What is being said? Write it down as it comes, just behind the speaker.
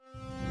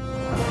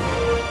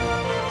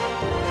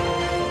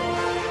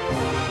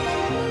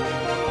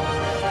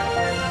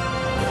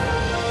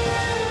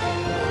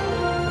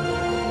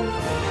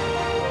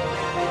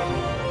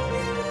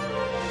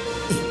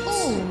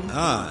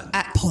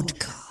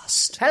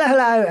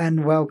Hello,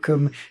 and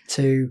welcome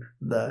to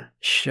the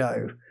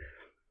show.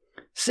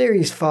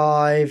 Series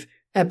 5,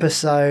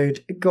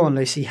 episode... Go on,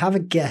 Lucy, have a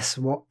guess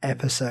what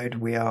episode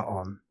we are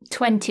on.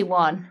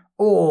 21.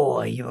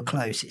 Oh, you were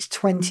close. It's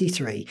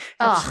 23.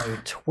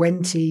 Episode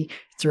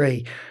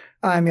 23.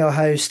 I'm your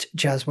host,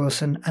 Jazz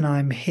Wilson, and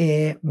I'm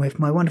here with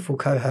my wonderful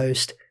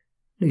co-host,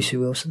 Lucy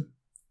Wilson.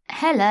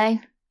 Hello.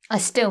 I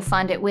still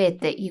find it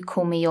weird that you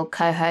call me your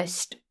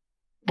co-host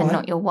and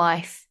not your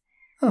wife.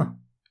 Oh.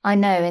 I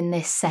know in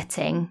this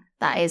setting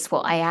that is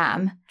what I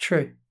am.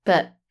 True.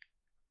 But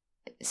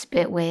it's a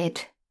bit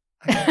weird.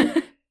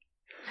 Okay.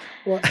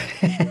 Well,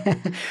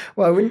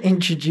 I wouldn't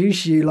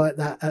introduce you like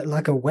that at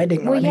like a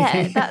wedding or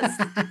anything.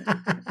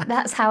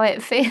 That's how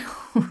it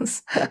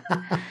feels.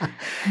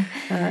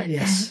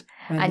 Yes.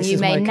 And you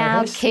may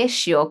now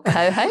kiss your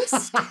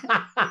co-host.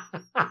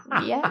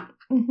 Yeah.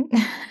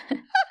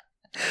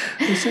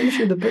 So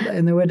should have put that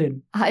in the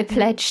wedding. I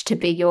pledge to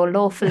be your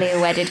lawfully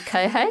wedded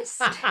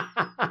co-host.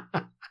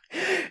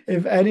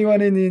 If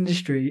anyone in the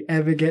industry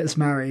ever gets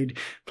married,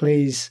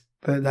 please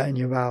put that in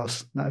your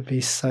vows. That would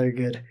be so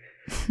good.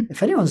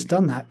 If anyone's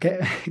done that,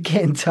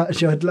 get in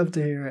touch. I'd love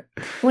to hear it.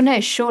 Well, no,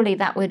 surely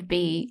that would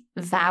be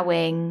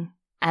vowing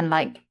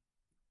and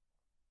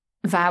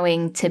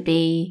vowing to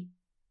be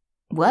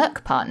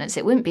work partners.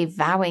 It wouldn't be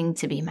vowing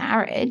to be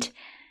married.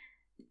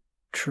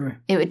 True.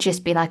 It would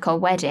just be like our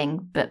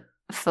wedding, but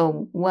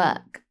for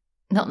work.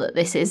 Not that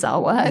this is our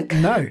work.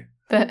 No.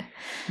 But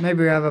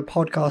maybe we have a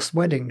podcast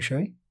wedding, shall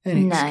we?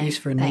 Any excuse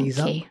for a knees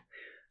up? You.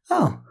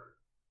 Oh.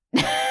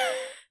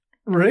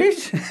 Rude.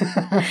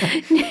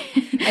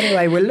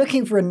 Anyway, we're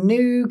looking for a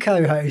new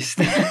co-host.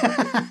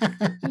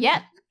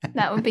 Yep,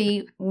 that would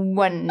be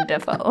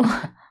wonderful.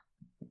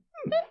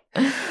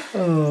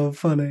 Oh,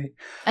 funny.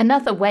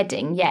 Another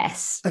wedding,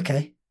 yes.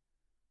 Okay.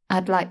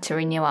 I'd like to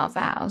renew our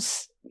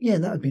vows. Yeah,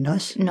 that would be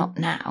nice. Not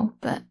now,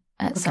 but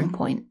at some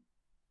point.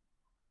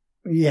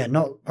 Yeah,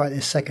 not right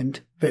this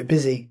second. A bit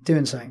busy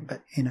doing something,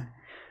 but, you know.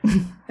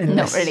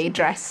 Not really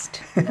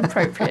dressed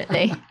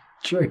appropriately.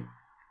 True.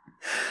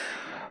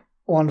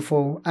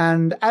 Wonderful.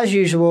 And as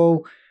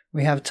usual,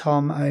 we have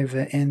Tom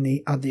over in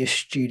the other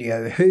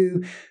studio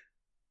who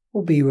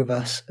will be with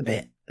us a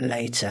bit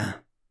later.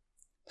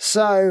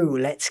 So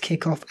let's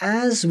kick off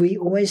as we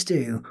always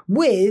do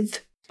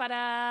with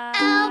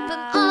Album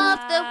of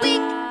the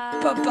Week.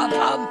 Bum.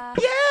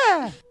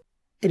 Yeah!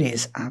 It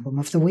is Album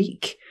of the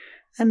Week.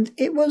 And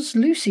it was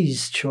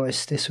Lucy's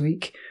choice this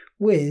week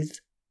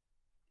with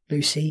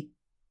Lucy,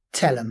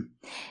 tell 'em.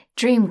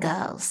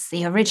 Dreamgirls,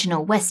 the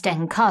original West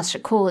End cast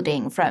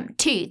recording from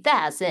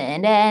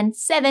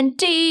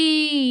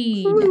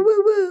 2017. Woo,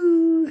 woo,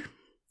 woo.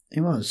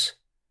 It was.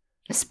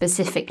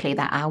 Specifically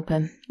that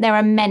album. There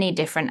are many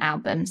different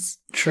albums.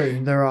 True,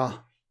 there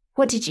are.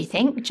 What did you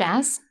think,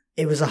 Jazz?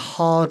 It was a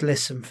hard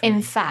listen for me.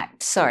 In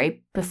fact,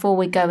 sorry, before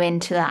we go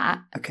into that.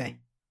 Okay.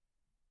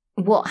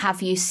 What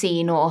have you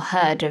seen or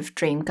heard of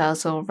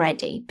Dreamgirls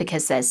already?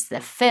 Because there's the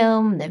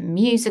film, the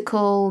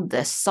musical,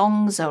 the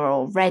songs are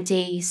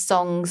already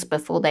songs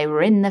before they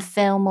were in the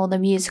film or the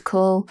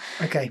musical.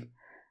 Okay.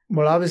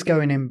 Well, I was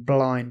going in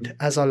blind,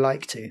 as I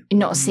like to. You've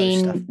not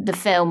seen the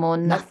film or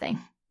nothing?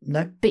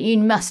 No. But you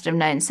must have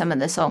known some of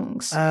the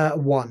songs.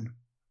 One.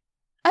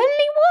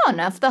 Only one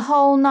of the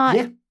whole night?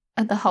 Yeah.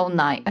 Of the whole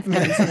night. I've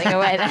given something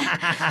away there.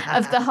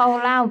 Of the whole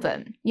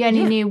album. You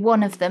only knew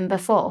one of them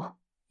before?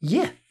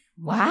 Yeah.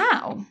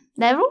 Wow.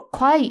 They're all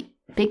quite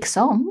big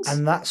songs.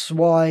 And that's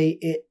why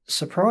it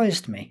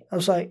surprised me. I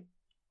was like,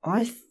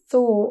 I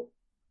thought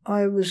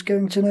I was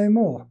going to know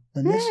more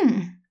than this.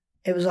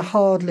 It was a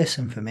hard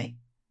listen for me.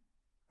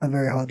 A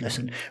very hard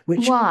listen.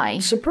 Which Why?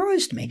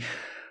 surprised me.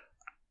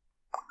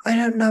 I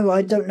don't know.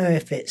 I don't know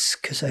if it's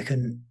because I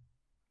can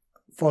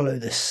follow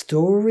the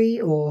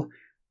story or...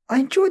 I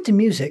enjoyed the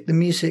music. The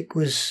music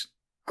was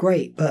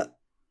great, but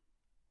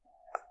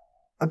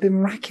I've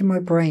been racking my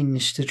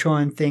brains to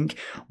try and think,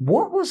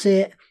 what was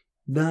it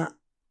that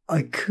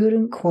I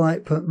couldn't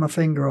quite put my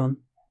finger on?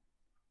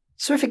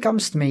 So if it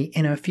comes to me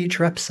in a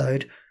future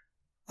episode,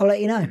 I'll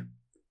let you know.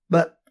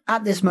 But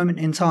at this moment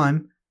in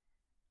time,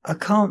 I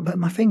can't put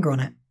my finger on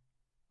it,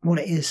 what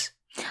it is.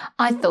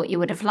 I thought you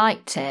would have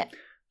liked it.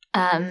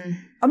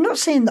 I'm not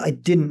saying that I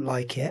didn't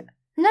like it.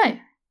 No.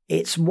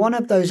 It's one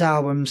of those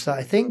albums that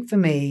I think for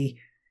me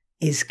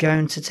is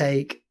going to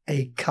take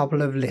a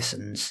couple of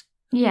listens.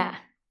 Yeah.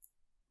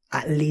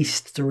 At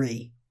least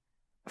 3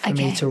 for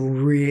me to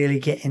really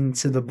get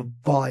into the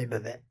vibe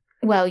of it.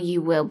 Well,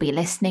 you will be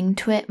listening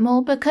to it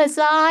more because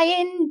I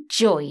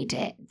enjoyed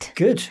it.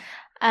 Good.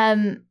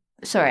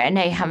 Sorry, I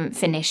know you haven't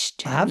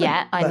finished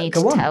yet. I need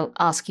to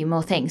ask you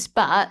more things.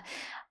 But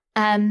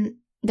the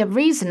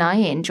reason I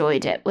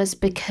enjoyed it was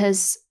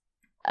because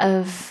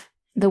of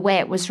the way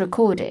it was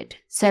recorded.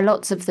 So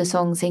lots of the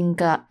songs in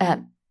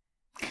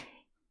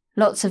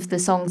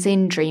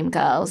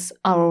Dreamgirls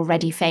are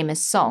already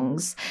famous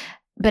songs,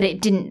 but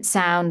it didn't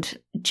sound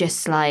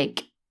just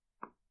like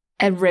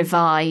a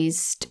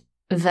revised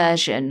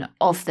version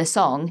of the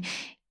song.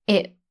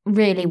 It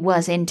really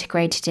was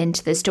integrated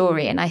into the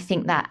story, and I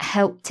think that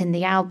helped in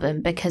the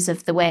album because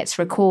of the way it's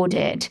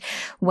recorded,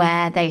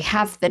 where they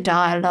have the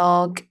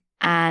dialogue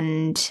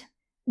and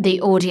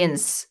the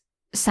audience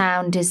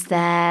sound is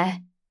there.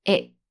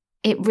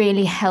 It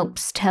really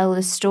helps tell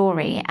the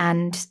story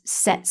and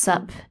sets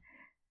up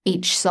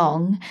each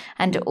song,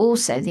 and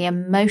also the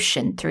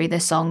emotion through the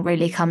song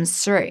really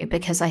comes through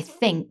because I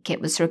think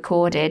it was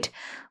recorded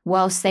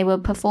whilst they were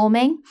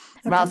performing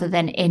rather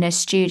than in a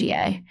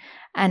studio.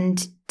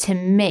 And to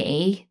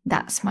me,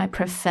 that's my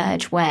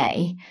preferred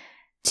way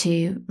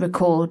to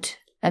record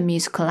a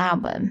musical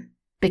album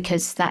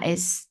because that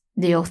is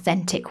the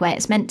authentic way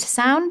it's meant to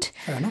sound.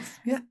 Fair enough,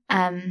 yeah.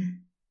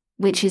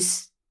 Which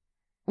is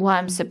why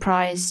I'm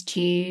surprised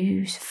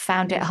you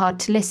found it hard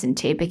to listen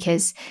to,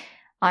 because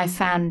I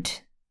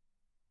found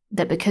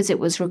that because it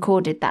was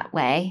recorded that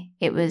way,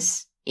 it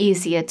was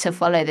easier to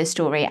follow the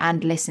story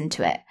and listen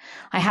to it.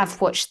 I have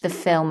watched the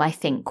film, I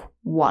think,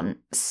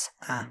 once,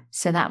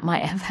 so that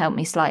might have helped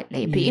me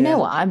slightly. But you know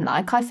what I'm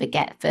like, I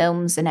forget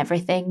films and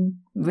everything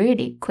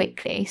really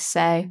quickly,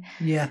 so...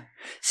 Yeah.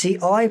 See,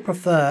 I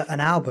prefer an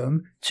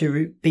album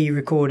to be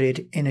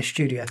recorded in a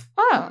studio.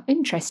 Oh,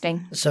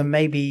 interesting. So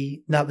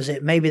maybe that was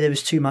it. Maybe there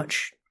was too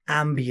much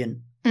ambient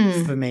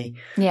for me.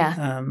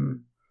 Yeah.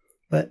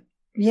 But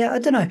yeah, I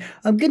don't know.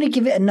 I'm going to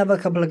give it another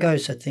couple of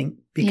goes, I think,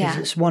 because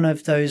it's one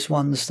of those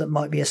ones that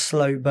might be a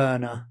slow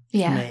burner for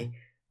me.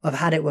 I've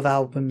had it with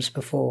albums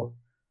before.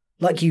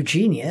 Like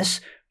Eugenius,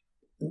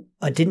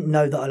 I didn't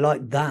know that I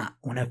liked that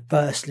when I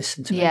first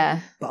listened to it.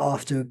 But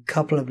after a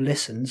couple of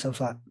listens, I was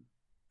like,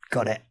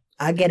 got it.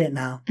 I get it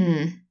now.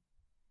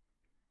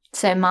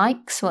 So,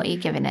 Mike's, what are you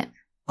giving it?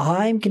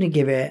 I'm going to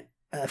give it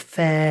a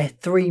fair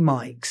 3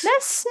 mics.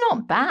 That's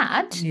not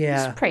bad.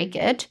 Yeah. It's pretty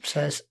good.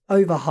 So it's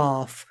over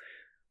half.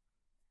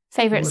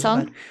 Favourite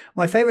song?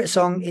 My favourite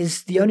song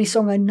is the only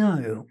song I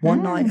know,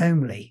 One Night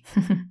Only.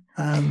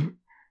 And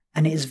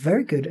it is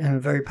very good and a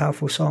very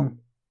powerful song.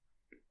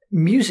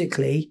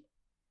 Musically,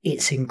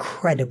 it's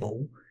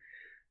incredible.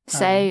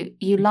 So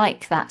you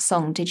like that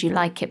song? Did you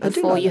like it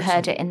before you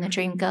heard it in the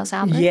Dreamgirls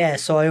album? Yeah,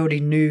 so I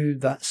already knew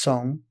that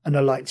song and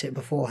I liked it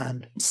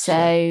beforehand.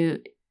 So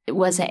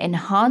was it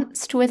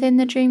enhanced within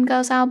the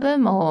Dreamgirls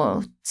album,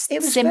 or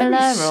it was similar?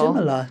 Very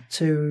similar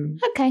to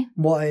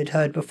what I had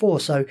heard before.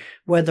 So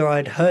whether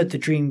I'd heard the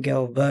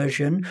Dreamgirl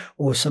version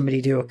or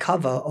somebody do a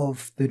cover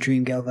of the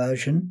Dreamgirl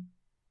version,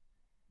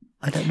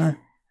 I don't know.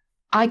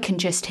 I can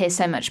just hear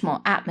so much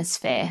more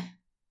atmosphere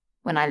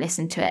when I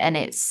listen to it, and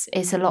it's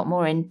a lot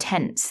more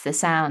intense, the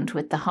sound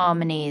with the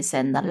harmonies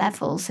and the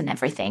levels and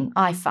everything,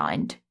 I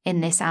find,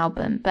 in this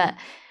album. But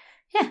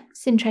yeah,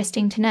 it's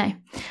interesting to know.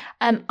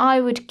 I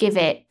would give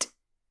it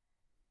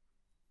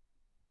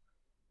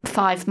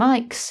 5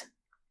 mics.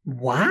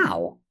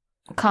 Wow.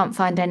 Can't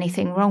find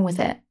anything wrong with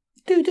it.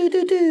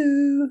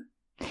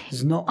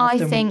 It's not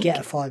often we get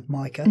a 5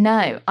 micer.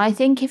 No, I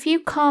think if you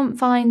can't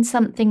find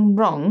something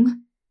wrong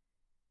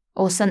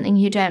or something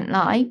you don't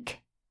like,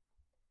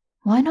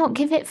 why not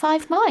give it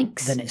 5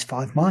 mics? Then it's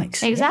 5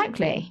 mics.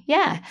 Exactly,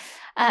 yeah.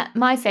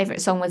 My favourite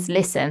song was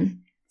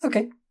Listen.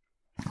 Okay.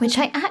 Which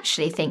I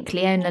actually think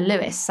Leona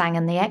Lewis sang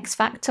in the X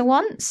Factor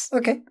once.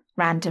 Okay.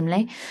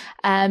 Randomly.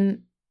 But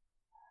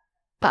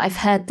I've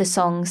heard the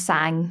song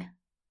sang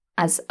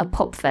as a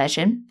pop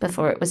version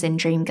before it was in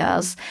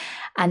Dreamgirls.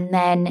 And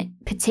then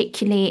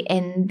particularly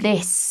in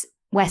this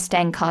West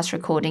End cast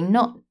recording,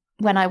 not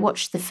when I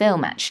watched the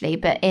film actually,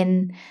 but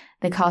in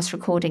the cast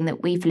recording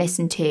that we've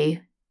listened to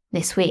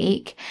this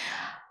week,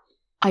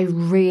 I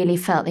really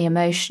felt the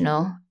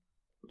emotional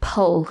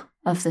pull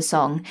of the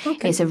song.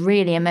 Okay. It's a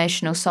really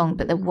emotional song,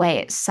 but the way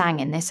it's sang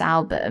in this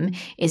album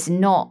is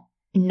not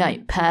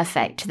note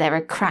perfect. There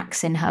are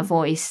cracks in her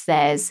voice,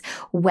 there's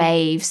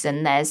waves,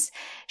 and there's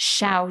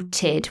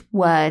shouted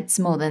words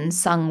more than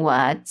sung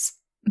words.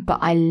 But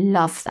I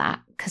love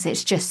that because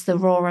it's just the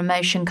raw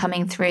emotion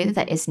coming through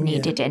that is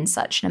needed in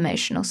such an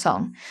emotional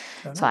song.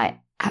 So I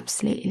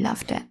absolutely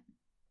loved it.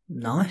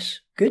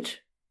 Nice. Good.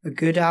 A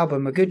good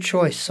album, a good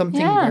choice,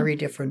 something very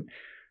different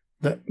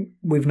that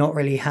we've not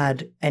really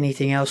had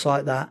anything else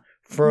like that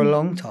for a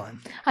long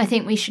time. I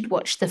think we should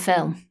watch the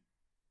film.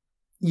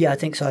 Yeah, I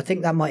think so. I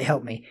think that might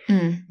help me.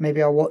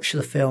 Maybe I'll watch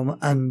the film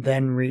and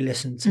then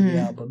re-listen to the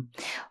album.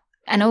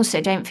 And also,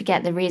 don't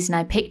forget the reason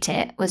I picked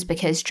it was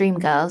because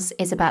Dreamgirls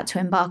is about to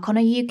embark on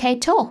a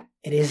UK tour.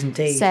 It is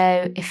indeed.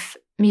 So if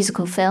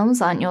musical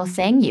films aren't your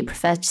thing, you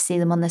prefer to see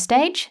them on the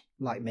stage.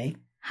 Like me.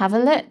 Have a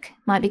look.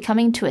 Might be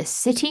coming to a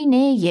city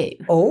near you.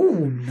 Oh,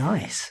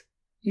 nice.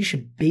 You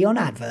should be on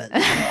adverts.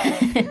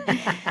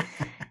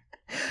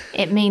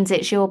 It means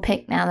it's your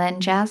pick now then,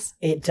 Jazz.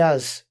 It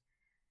does.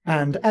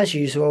 And as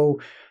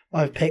usual,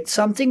 I've picked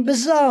something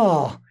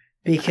bizarre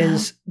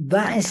because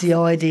that is the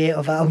idea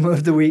of Album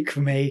of the Week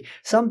for me.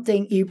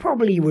 Something you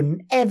probably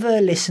wouldn't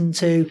ever listen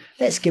to.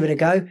 Let's give it a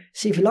go,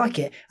 see if you like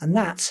it. And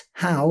that's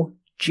how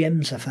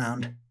gems are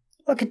found.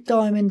 Like a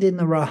diamond in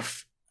the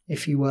rough,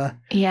 if you were.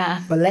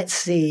 Yeah. But let's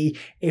see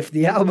if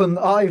the album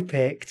that I've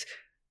picked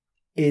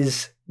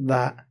is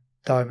that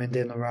diamond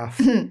in the rough.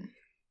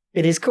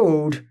 It is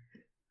called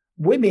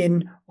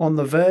Women on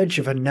the verge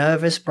of a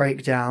nervous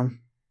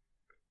breakdown.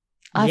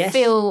 I Yes,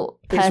 feel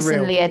it's real.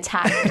 personally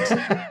attacked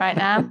right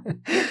now.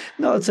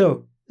 Not at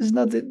all. There's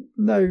nothing,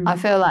 no. I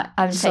feel like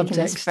I'm taking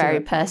this Subtext to very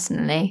it.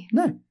 personally.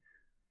 No.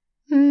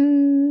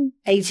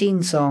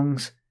 18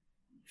 songs,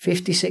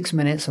 56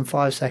 minutes and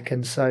 5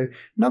 seconds. So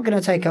not going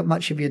to take up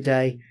much of your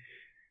day.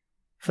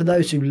 For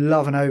those who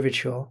love an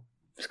overture,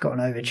 it's got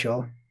an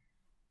overture.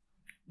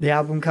 The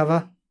album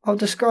cover, I'll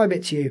describe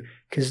it to you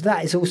because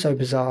that is also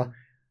bizarre.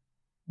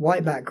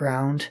 White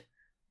background,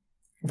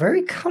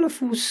 very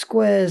colourful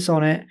squares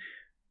on it.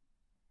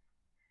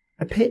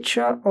 A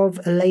picture of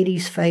a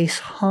lady's face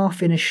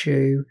half in a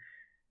shoe,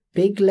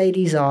 big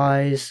lady's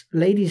eyes,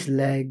 lady's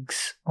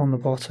legs on the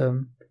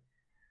bottom,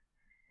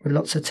 with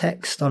lots of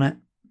text on it.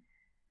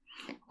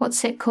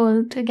 What's it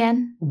called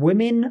again?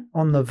 Women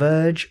on the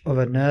Verge of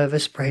a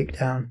Nervous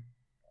Breakdown.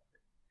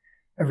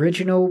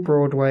 Original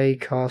Broadway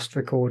cast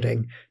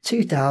recording,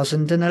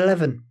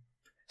 2011.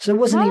 So it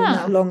wasn't even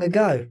that long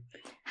ago.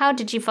 How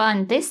did you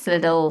find this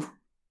little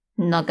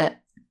nugget?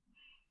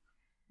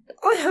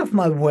 I have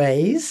my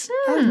ways,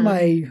 I have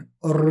my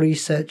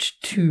research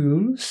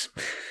tools,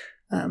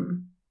 but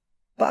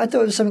I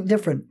thought it was something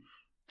different.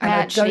 And I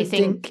actually don't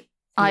think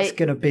it's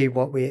going to be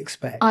what we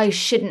expect. I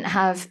shouldn't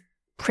have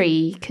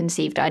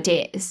preconceived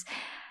ideas,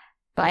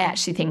 but I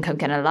actually think I'm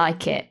going to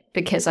like it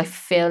because I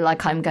feel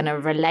like I'm going to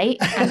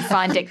relate and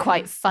find it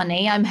quite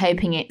funny. I'm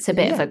hoping it's a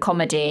bit of a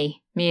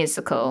comedy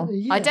musical.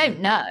 Yeah. I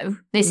don't know.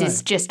 This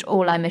is just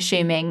all I'm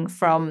assuming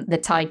from the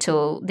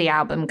title, the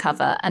album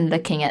cover, and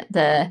looking at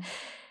the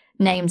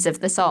names of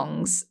the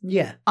songs.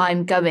 Yeah.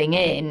 I'm going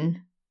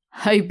in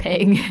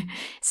hoping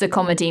it's a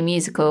comedy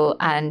musical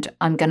and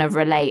I'm going to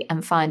relate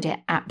and find it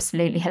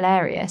absolutely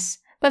hilarious.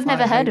 But I've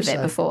never heard of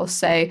it before,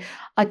 so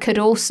I could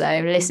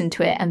also listen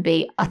to it and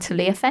be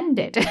utterly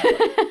offended.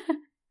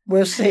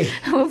 We'll see.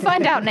 We'll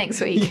find out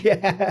next week.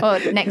 Yeah. Or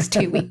next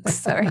 2 weeks,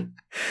 sorry.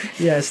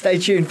 Yeah, stay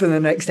tuned for the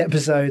next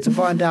episode to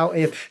find out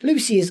if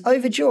Lucy is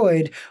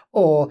overjoyed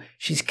or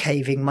she's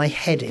caving my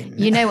head in.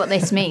 You know what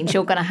this means.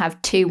 You're going to have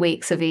 2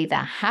 weeks of either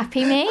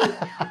happy me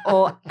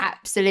or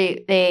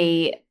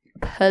absolutely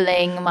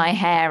pulling my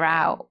hair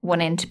out,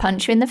 wanting to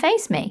punch you in the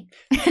face me.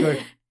 True.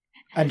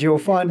 And you'll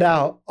find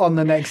out on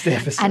the next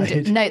episode.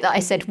 And note that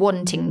I said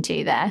wanting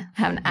to there.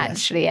 I haven't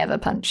actually ever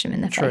punched him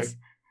in the face.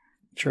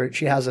 True,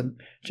 she hasn't,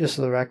 just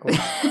for the record.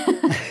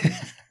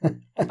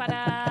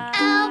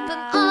 Album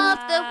of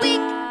the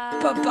week.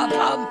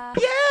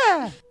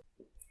 Yeah!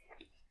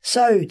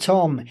 So,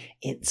 Tom,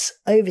 it's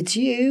over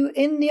to you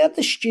in the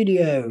other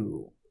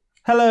studio.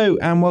 Hello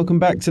and welcome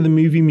back to the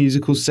movie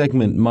musical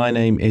segment. My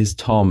name is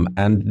Tom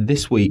and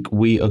this week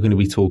we are going to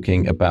be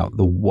talking about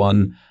the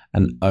one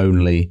and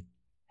only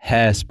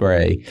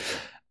Hairspray.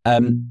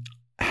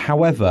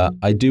 However,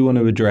 I do want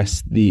to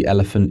address the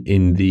elephant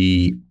in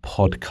the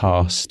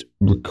podcast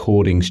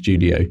recording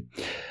studio.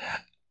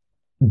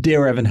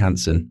 Dear Evan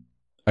Hansen,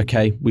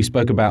 okay, we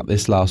spoke about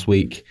this last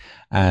week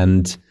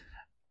and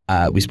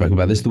we spoke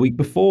about this the week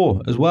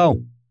before as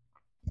well.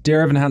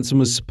 Dear Evan Hansen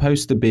was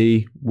supposed to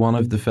be one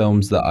of the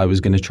films that I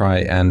was going to try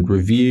and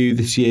review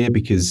this year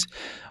because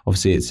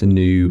obviously it's a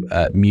new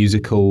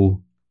musical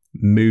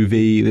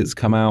movie that's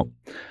come out.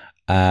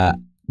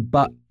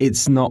 But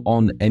it's not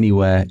on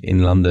anywhere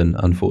in London,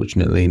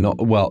 unfortunately. Not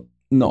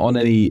on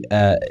any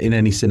in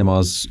any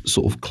cinemas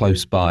sort of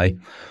close by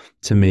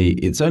to me.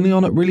 It's only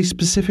on at really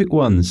specific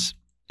ones.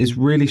 It's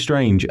really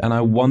strange, and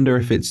I wonder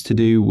if it's to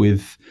do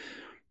with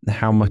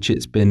how much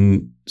it's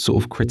been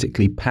sort of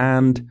critically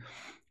panned.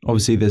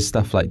 Obviously, there's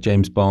stuff like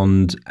James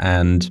Bond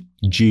and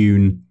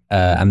Dune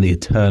and The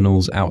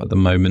Eternals out at the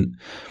moment,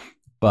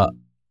 but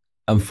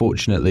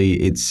unfortunately,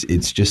 it's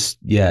just,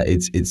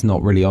 it's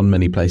not really on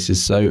many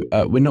places. So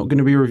we're not going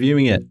to be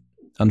reviewing it.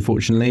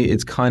 Unfortunately,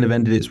 it's kind of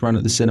ended its run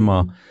at the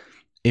cinema.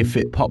 If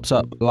it pops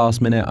up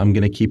last minute, I'm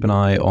going to keep an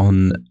eye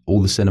on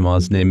all the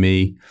cinemas near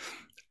me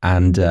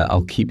and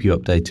I'll keep you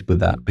updated with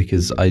that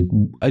because I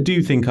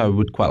do think I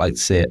would quite like to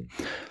see it.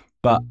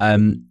 But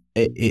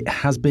it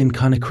has been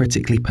kind of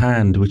critically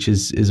panned, which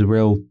is a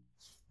real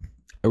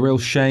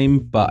shame.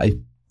 But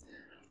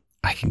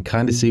I can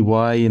kind of see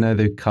why. You know,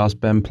 they cast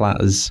Ben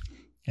Platt as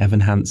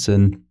Evan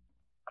Hansen,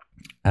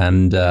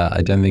 and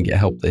I don't think it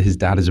helped that his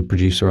dad is a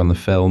producer on the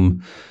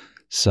film,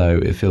 so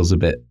it feels a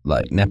bit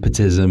like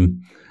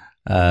nepotism.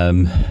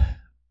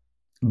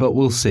 But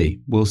we'll see.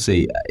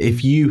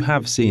 If you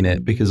have seen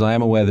it, because I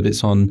am aware that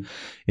it's on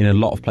in a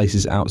lot of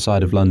places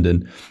outside of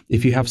London,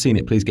 if you have seen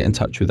it, please get in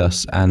touch with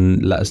us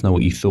and let us know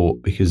what you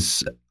thought,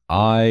 because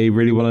I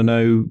really want to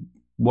know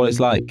what it's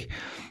like,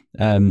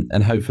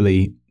 and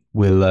hopefully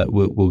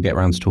we'll get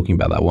around to talking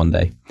about that one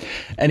day.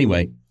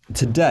 Anyway,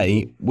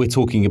 today we're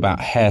talking about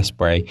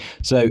Hairspray.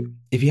 So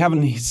if you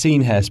haven't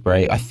seen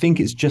Hairspray, I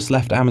think it's just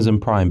left Amazon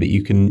Prime, but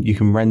you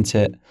can rent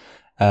it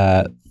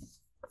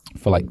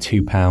for like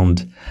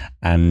 £2.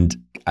 And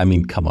I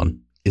mean, come on,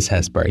 it's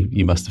Hairspray.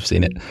 You must have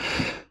seen it.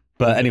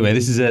 But anyway,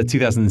 this is a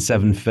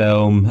 2007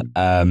 film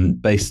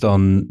based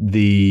on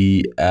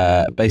the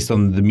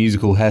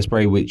musical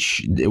Hairspray,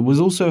 which it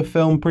was also a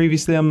film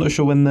previously. I'm not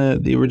sure when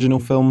the original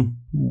film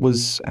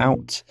was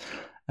out,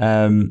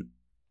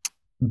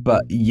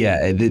 but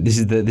yeah, this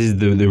is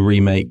the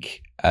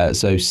remake.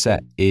 So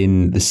set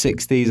in the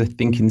 60s, I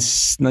think in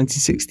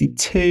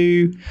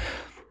 1962.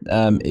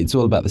 It's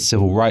all about the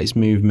civil rights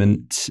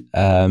movement,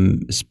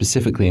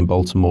 specifically in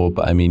Baltimore,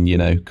 but I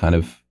mean, kind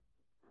of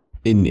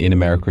in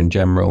America in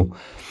general.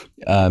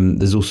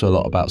 There's also a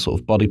lot about sort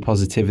of body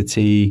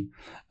positivity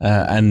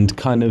and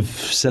kind of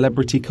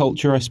celebrity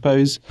culture, I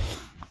suppose.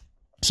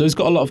 So it's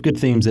got a lot of good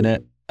themes in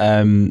it.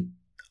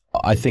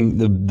 I think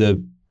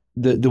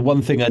the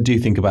one thing I do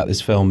think about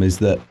this film is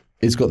that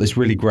it's got this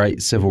really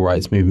great civil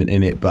rights movement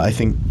in it, but I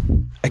think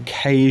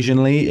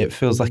occasionally it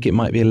feels like it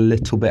might be a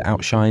little bit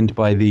outshined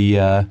by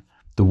the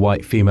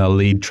white female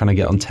lead trying to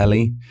get on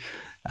telly.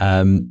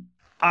 I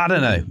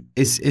don't know.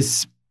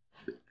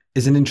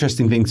 It's an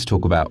interesting thing to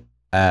talk about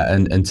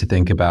and to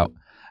think about.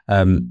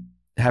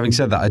 Having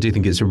said that, I do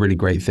think it's a really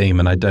great theme,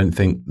 and I don't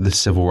think the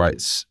civil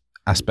rights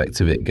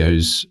aspect of it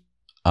goes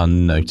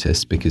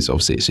unnoticed because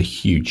obviously it's a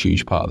huge,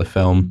 huge part of the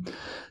film.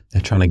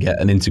 They're trying to get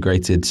an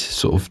integrated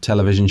sort of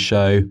television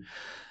show.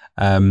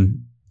 Part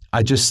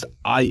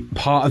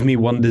of me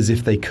wonders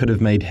if they could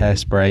have made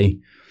Hairspray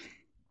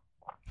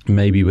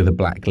maybe with a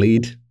black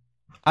lead.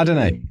 I don't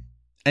know.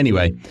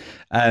 Anyway,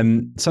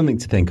 something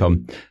to think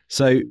on.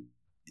 So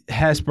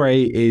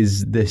Hairspray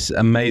is this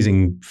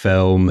amazing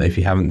film. If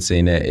you haven't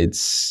seen it,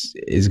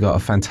 it's got a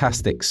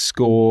fantastic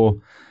score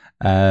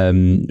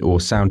or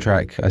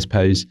soundtrack, I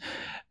suppose.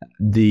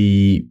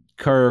 The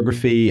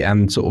choreography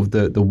and sort of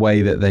the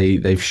way that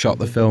they've shot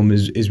the film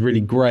is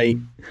really great.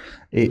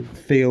 It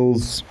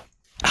feels,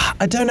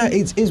 I don't know,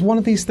 it's one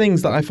of these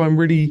things that I find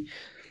really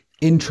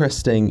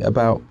interesting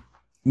about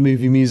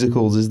movie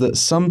musicals is that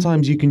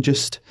sometimes you can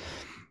just,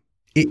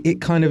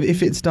 it kind of,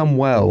 if it's done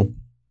well,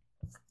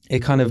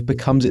 it kind of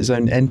becomes its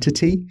own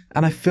entity.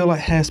 And I feel like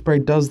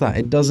Hairspray does that.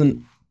 It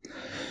doesn't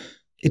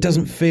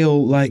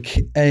feel like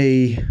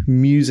a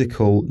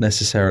musical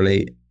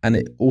necessarily. And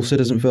it also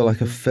doesn't feel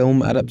like a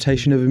film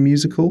adaptation of a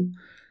musical,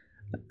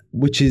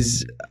 which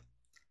is,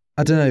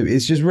 I don't know,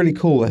 it's just really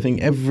cool. I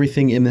think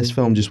everything in this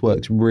film just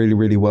works really,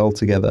 really well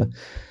together.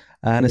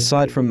 And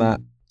aside from that,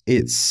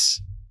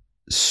 it's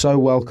so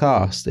well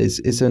cast.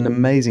 It's an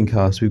amazing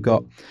cast. We've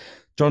got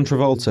John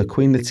Travolta,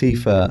 Queen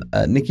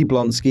Latifah, Nikki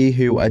Blonsky,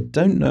 who I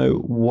don't know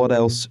what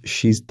else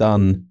she's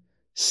done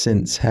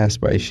since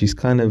Hairspray. She's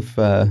kind of...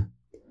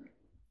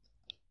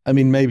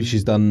 maybe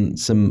she's done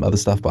some other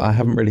stuff, but I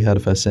haven't really heard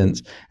of her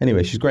since.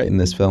 Anyway, she's great in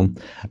this film.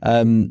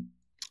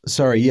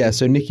 So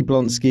Nikki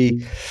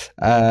Blonsky,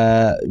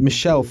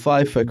 Michelle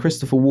Pfeiffer,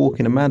 Christopher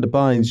Walken, Amanda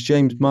Bynes,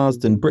 James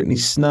Marsden, Brittany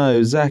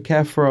Snow, Zac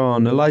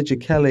Efron, Elijah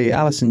Kelly,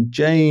 Alison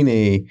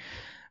Janney.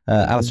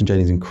 Alison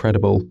Janney's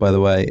incredible, by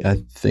the way. I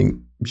think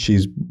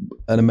she's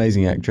an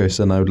amazing actress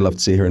and I would love to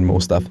see her in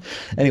more stuff.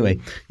 Anyway,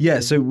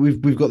 so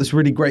we've got this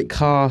really great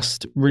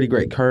cast, really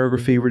great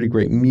choreography, really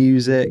great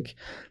music.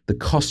 The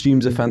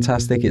costumes are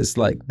fantastic. It's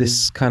like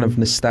this kind of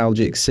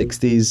nostalgic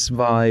 60s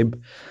vibe.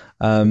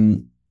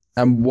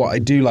 And what I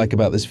do like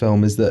about this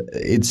film is that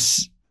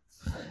it's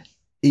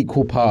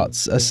equal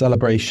parts a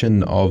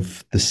celebration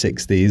of the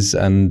 60s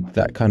and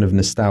that kind of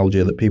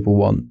nostalgia that people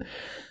want.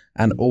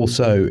 And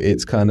also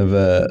it's kind of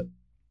a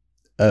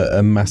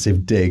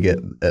massive dig at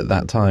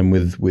that time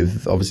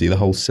with obviously the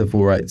whole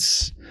civil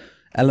rights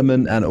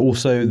element, and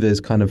also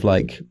there's kind of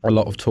like a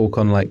lot of talk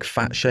on like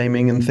fat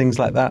shaming and things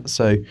like that.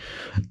 So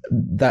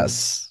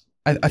that's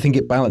I think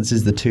it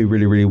balances the two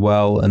really, really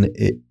well, and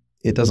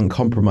it doesn't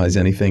compromise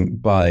anything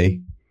by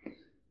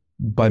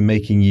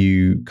making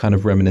you kind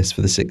of reminisce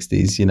for the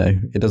 60s.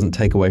 It doesn't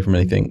take away from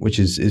anything, which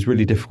is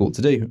really difficult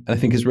to do, and I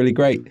think is really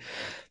great.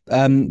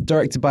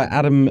 Directed by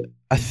Adam,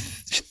 I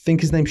think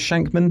his name's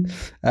Shankman.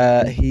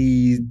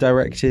 He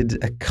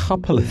directed a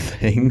couple of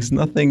things,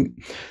 nothing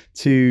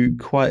to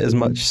quite as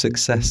much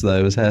success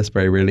though as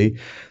Hairspray really.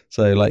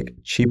 So like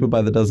Cheaper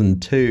by the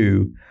Dozen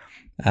 2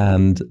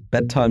 and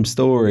Bedtime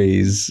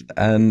Stories,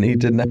 and he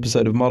did an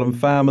episode of Modern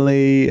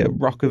Family,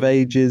 Rock of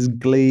Ages,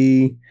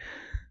 Glee.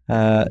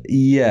 I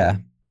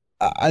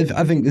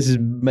think this is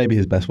maybe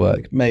his best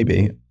work,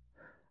 maybe.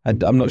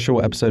 I'm not sure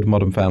what episode of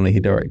Modern Family he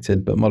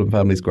directed, but Modern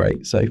Family's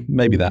great, so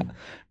maybe that.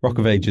 Rock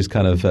of Ages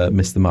kind of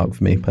missed the mark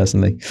for me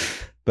personally.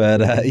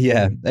 But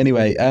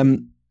anyway,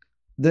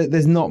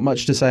 there's not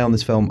much to say on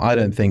this film, I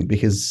don't think,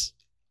 because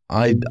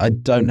I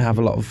don't have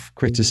a lot of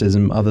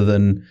criticism other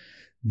than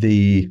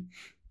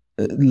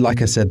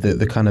like I said,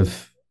 the kind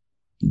of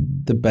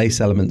the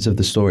base elements of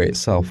the story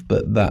itself,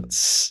 but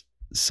that's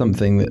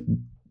something that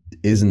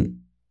isn't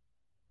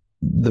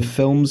the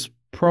film's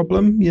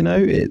problem,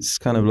 it's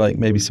kind of like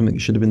maybe something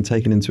that should have been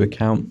taken into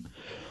account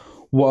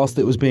whilst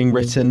it was being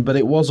written, but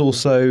it was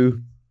also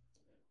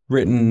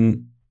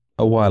written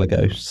a while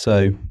ago,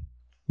 so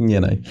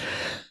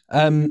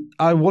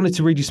I wanted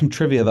to read you some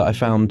trivia that I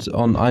found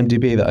on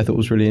IMDb that I thought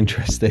was really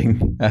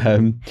interesting,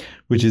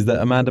 which is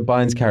that Amanda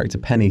Bynes' character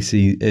Penny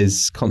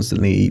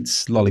constantly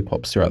eats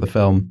lollipops throughout the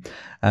film.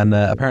 And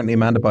apparently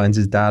Amanda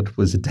Bynes' dad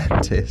was a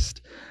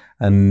dentist,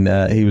 and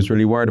he was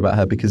really worried about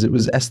her because it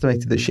was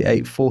estimated that she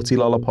ate 40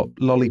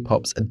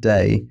 lollipops a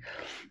day,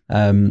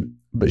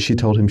 but she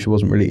told him she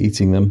wasn't really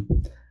eating them,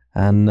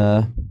 and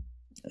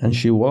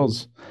she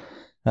was.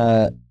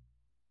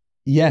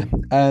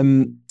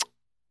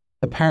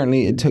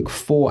 Apparently, it took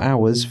 4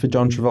 hours for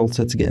John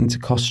Travolta to get into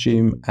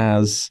costume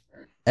as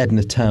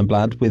Edna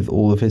Turnblad with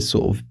all of his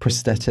sort of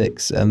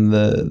prosthetics and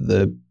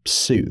the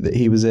suit that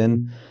he was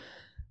in.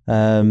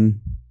 Aretha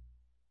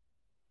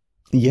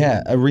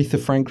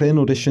Franklin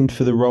auditioned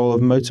for the role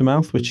of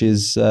Motormouth, which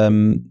is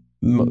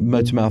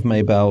Motormouth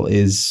Maybelle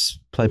is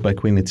played by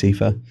Queen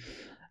Latifah.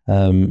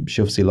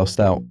 She obviously lost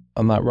out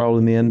on that role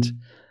in the end.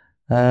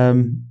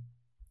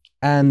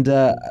 And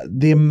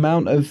the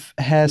amount of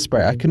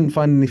hairspray, I couldn't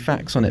find any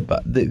facts on it,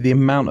 but the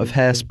amount of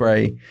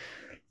hairspray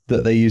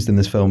that they used in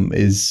this film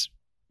is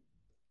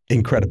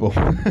incredible.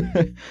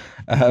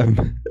 I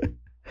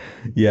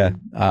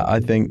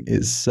think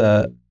it's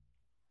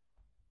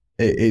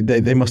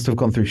they must have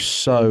gone through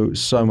so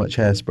much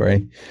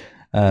hairspray.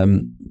 I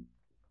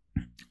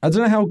don't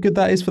know how good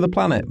that is for the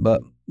planet,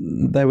 but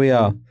there we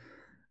are.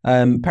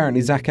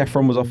 Apparently, Zac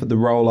Efron was offered the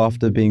role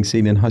after being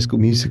seen in High School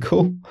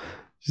Musical,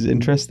 which is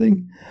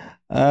interesting.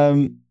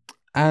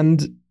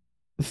 And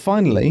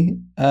finally,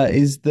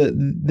 is that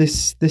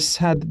this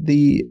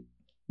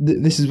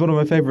is one of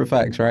my favourite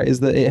facts, right?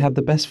 Is that it had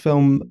the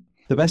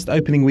best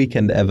opening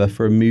weekend ever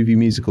for a movie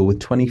musical with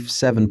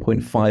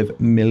 $27.5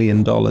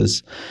 million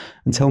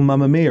until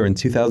Mamma Mia in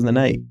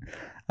 2008.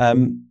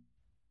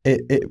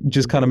 It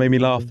just kind of made me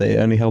laugh that it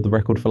only held the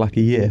record for like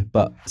a year,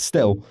 but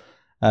still,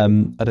 I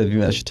don't think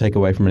that should take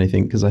away from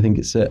anything because I think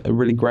it's a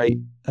really great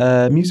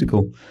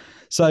musical.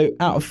 So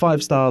out of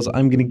 5 stars,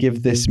 I'm going to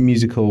give this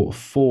musical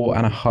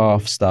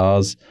 4.5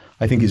 stars.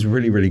 I think it's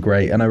really, really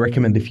great. And I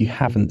recommend if you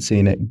haven't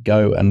seen it,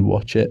 go and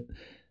watch it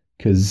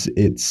because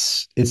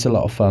it's a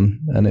lot of fun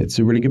and it's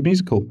a really good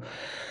musical.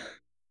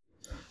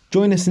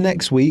 Join us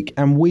next week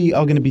and we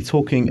are going to be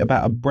talking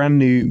about a brand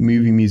new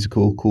movie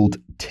musical called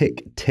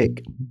Tick,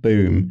 Tick,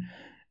 Boom.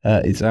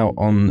 It's out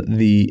on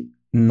the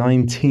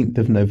 19th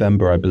of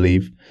November, I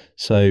believe.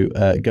 So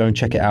go and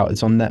check it out.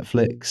 It's on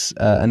Netflix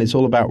and it's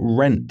all about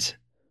Rent.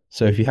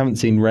 So if you haven't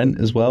seen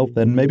Rent as well,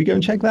 then maybe go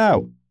and check that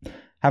out.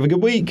 Have a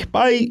good week.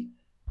 Bye.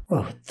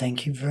 Well,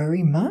 thank you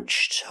very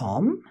much,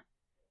 Tom.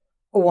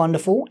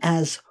 Wonderful,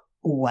 as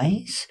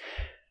always.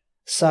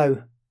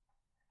 So,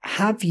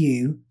 have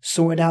you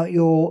sorted out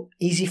your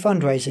easy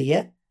fundraiser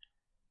yet?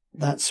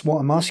 That's what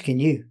I'm asking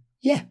you.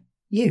 Yeah,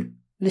 you,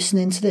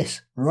 listening to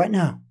this right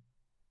now.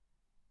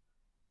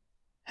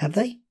 Have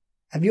they?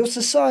 Have your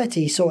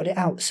society sorted it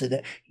out so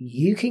that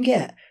you can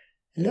get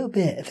a little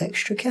bit of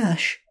extra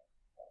cash?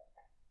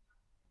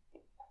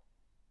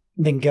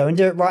 Then go and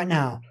do it right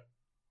now.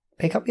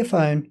 Pick up your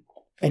phone,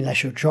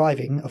 unless you're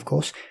driving, of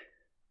course,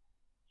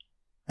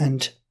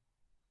 and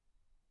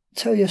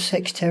tell your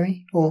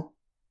secretary or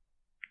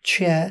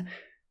chair,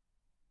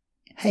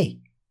 hey,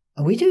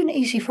 are we doing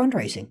easy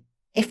fundraising?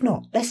 If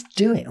not, let's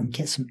do it and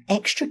get some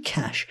extra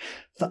cash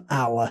for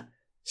our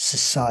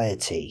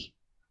society.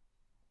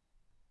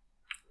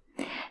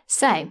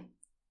 So,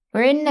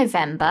 we're in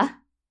November.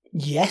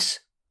 Yes.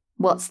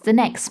 What's the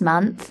next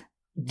month?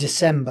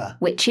 December.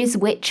 Which is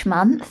which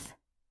month?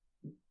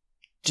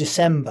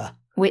 December.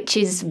 Which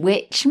is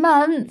which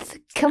month?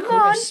 Come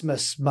on.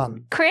 Christmas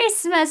month.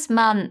 Christmas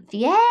month.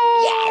 Yeah.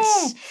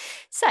 Yes.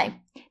 So,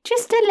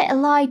 just a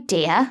little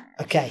idea.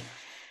 Okay.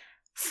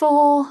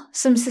 For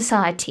some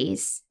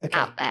societies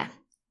out there.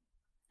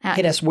 Now,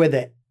 hit us with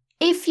it.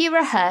 If you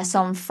rehearse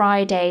on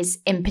Fridays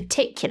in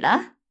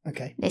particular,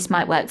 okay, this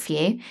might work for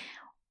you.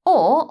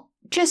 Or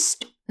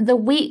just the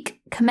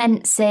week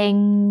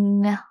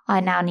commencing, I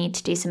now need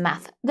to do some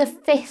math,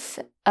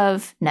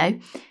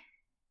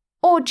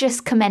 or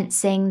just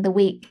commencing the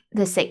week,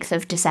 the 6th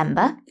of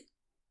December,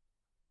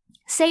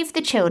 Save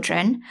the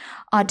Children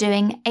are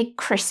doing a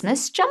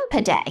Christmas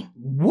jumper day.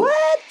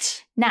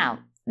 What? Now,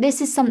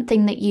 this is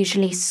something that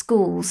usually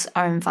schools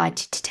are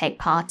invited to take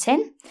part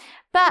in,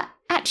 but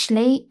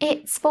actually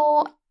it's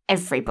for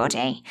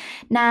everybody.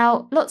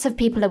 Now, lots of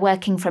people are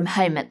working from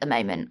home at the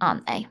moment,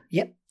 aren't they?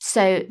 Yep.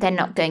 So they're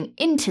not going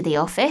into the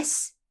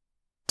office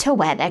to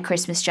wear their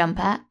Christmas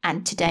jumper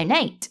and to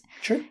donate.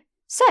 True.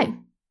 So,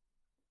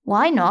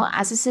 why not,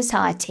 as a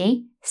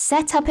society,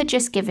 set up a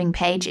Just Giving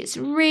page? It's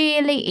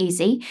really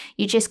easy.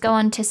 You just go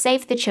on to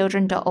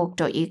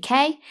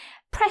savethechildren.org.uk,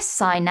 press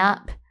sign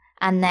up,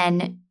 and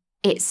then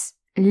it's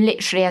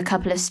literally a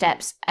couple of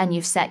steps and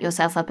you've set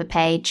yourself up a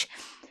page.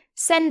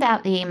 Send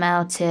out the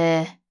email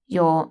to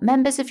your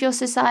members of your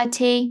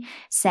society.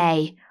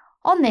 Say,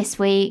 on this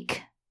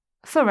week,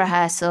 for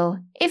rehearsal,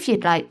 if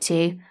you'd like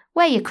to,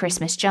 wear your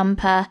Christmas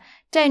jumper,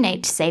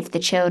 donate to Save the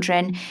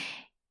Children.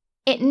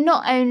 It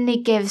not only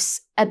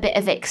gives a bit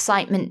of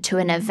excitement to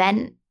an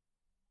event,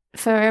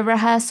 for a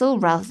rehearsal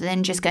rather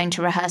than just going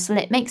to rehearsal.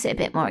 It makes it a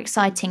bit more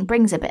exciting,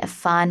 brings a bit of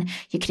fun.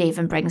 You could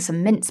even bring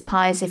some mince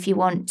pies if you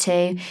want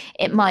to.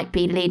 It might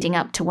be leading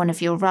up to one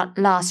of your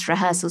last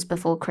rehearsals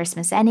before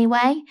Christmas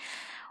anyway.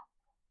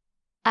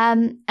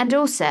 And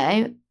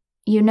also,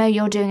 you know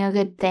you're doing a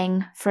good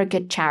thing for a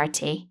good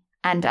charity.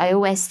 And I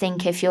always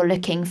think if you're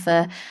looking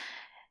for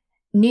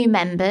new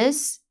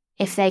members,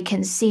 if they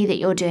can see that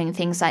you're doing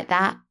things like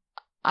that,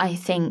 I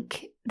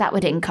think that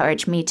would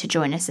encourage me to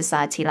join a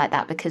society like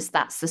that, because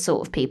that's the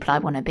sort of people I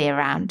want to be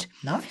around.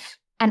 Nice.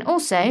 And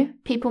also,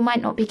 people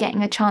might not be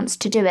getting a chance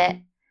to do it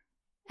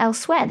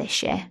elsewhere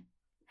this year.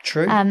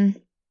 True.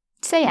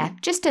 So yeah,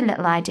 just a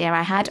little idea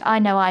I had. I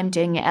know I'm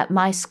doing it at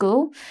my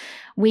school.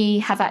 We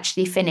have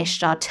actually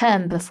finished our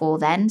term before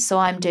then, so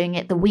I'm doing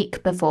it the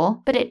week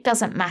before, but it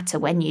doesn't matter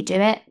when you do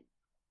it.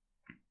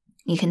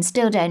 You can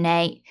still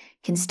donate,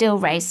 you can still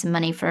raise some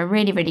money for a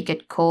really, really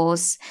good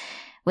cause,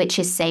 which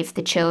is Save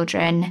the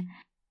Children.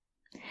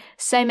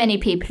 So many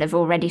people have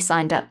already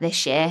signed up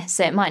this year,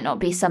 so it might not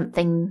be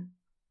something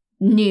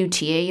new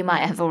to you. You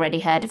might have already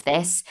heard of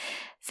this.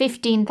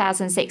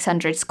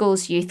 15,600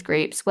 schools, youth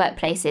groups,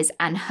 workplaces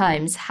and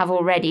homes have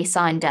already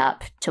signed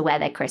up to wear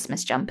their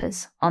Christmas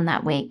jumpers on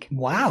that week.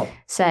 Wow.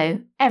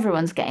 So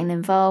everyone's getting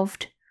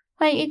involved.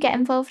 Why don't you get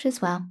involved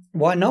as well?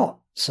 Why not?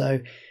 So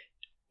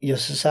your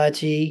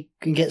society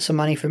can get some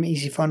money from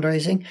easy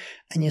fundraising,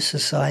 and your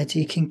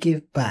society can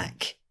give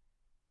back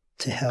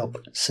to help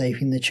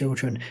saving the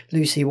children.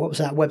 Lucy, what was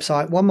that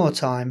website? One more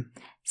time.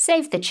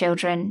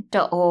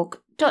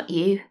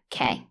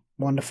 savethechildren.org.uk.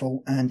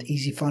 Wonderful. And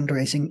easy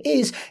fundraising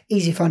is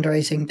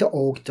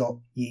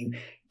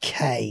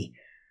easyfundraising.org.uk.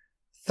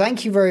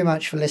 Thank you very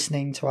much for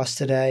listening to us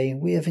today.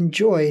 We have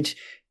enjoyed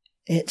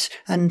it,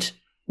 and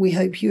we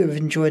hope you have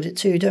enjoyed it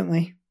too, don't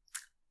we?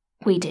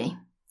 We do.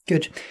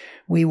 Good.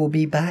 We will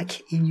be back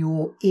in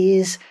your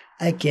ears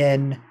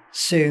again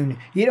soon.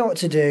 You know what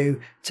to do.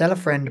 Tell a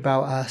friend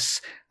about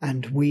us,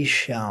 and we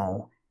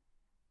shall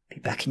be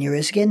back in your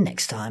ears again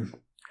next time.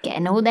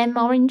 Getting all them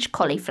orange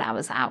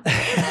cauliflowers out.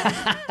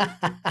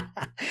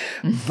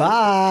 Bye.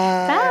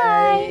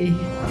 Bye.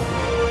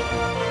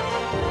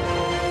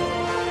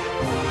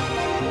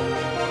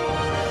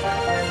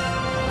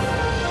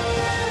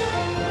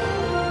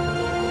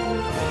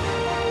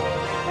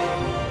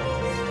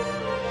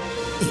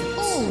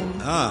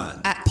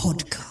 At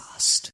podcast.